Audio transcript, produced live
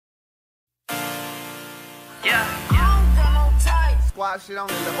Yeah. Squad shit on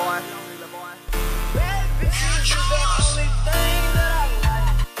the boy. Bad bitches is the only thing that I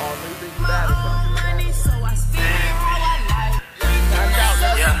like. Oh, so you think you My bad or own something? money, so I spend all I like.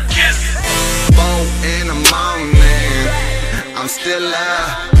 Yeah. Yes. 4 in the morning, I'm still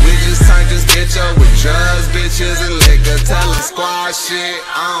up. We just turned this bitch up with drugs, bitches, and liquor. Tell them squad shit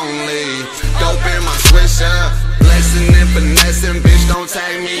only. Dope in my switch up. Flexing and finessing, bitch, don't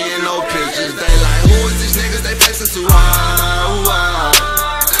tag me in no pictures. They like, who is these niggas? They flexing too hard.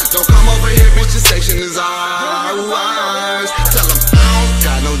 Don't come over here, bitch, your section is ours. Tell them I don't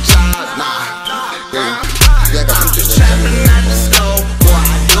got no job, nah. I'm just trapping at the stove. Boy,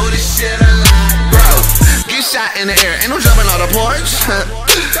 I do this shit a lot, bro. Get shot in the air, ain't no jumping on the porch.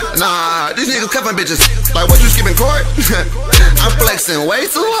 Nah, these niggas cuffing bitches. Like, what, you skipping court? I'm flexing way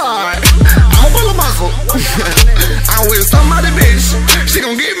too hard. I'm full of muscle. I'm with somebody, bitch. She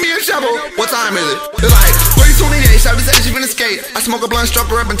gon' give me a shovel. What time is it? It's like 3:28. Shawty said she finna skate. I smoke a blunt,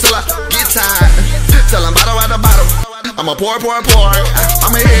 stroke her up until I get tired. Tell them bottle at the bottom. I'ma pour.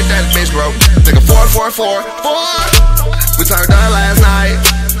 I'ma hit that bitch, bro. Take a 4. We turned up last night.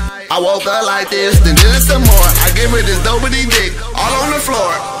 I woke up like this, then did it some more. I give her this dopey dick all on the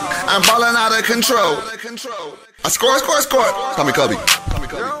floor. I'm falling out of control. I score. Call me Kobe.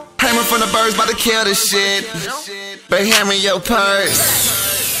 Hammer from the birds, about to kill this shit. But hand me your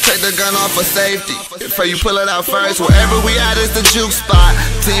purse. Take the gun off for safety. Before you pull it out first. Wherever we at is the juke spot.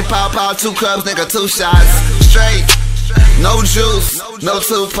 Team pow, 2 cups, nigga, 2 shots. Straight. No juice, no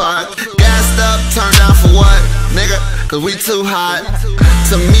Tupac. Gassed up, turned down for what? Nigga, cause we too hot.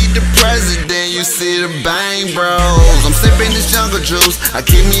 To meet the president, you see the bang bros. I'm sipping this jungle juice, I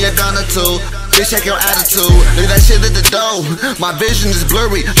keep me a gun or 2. Bitch, check your attitude, leave that shit at the door. My vision is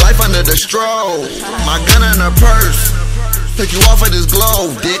blurry, life under the strobe. My gun in her purse, take you off of this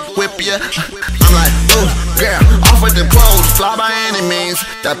globe, dick whip ya. I'm like, ooh, girl, off with them clothes. Fly by any means,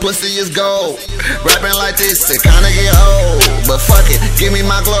 that pussy is gold. Rapping like this, it kinda get old. But fuck it, give me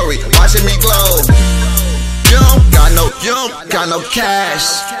my glory, watching me glow. You don't got no cash.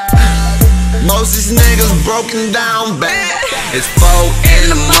 Most these niggas broken down bad. It's 4 in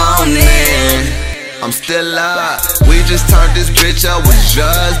the morning, I'm still up. We just turned this bitch up with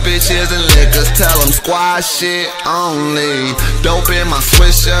drugs, bitches, and liquors. Tell them squad shit only. Dope in my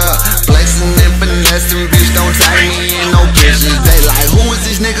switch up. Flexing and finessing, bitch, don't tag me in no pictures. They like, who is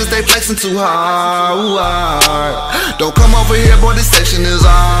these niggas? They flexing too hard. Don't come over here, boy, this section is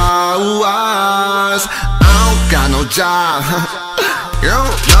ours. I don't got no job. You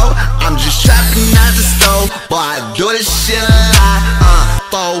don't know, I'm just trapping at the stove. Boy, I do this shit a lot.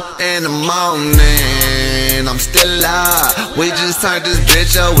 4 in the morning, I'm still up. We just turned this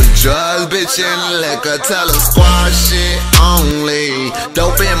bitch up with drugs, bitch, and liquor. Tell them squad shit only.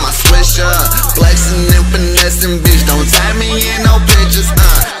 Dope in my switch up. Flexing and finessing, bitch, don't tag me in no pictures.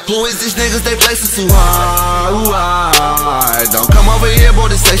 Who is these niggas? They flexing too hard. Don't come over here, boy,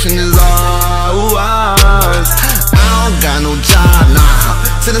 this section is ours. I don't got no job, nah.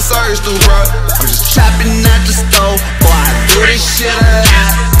 Send a surge through, bro. I'm just trapping at the stove. Boy, I do this shit a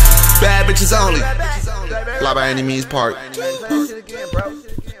lot. Bad bitches only. Fly by any means part.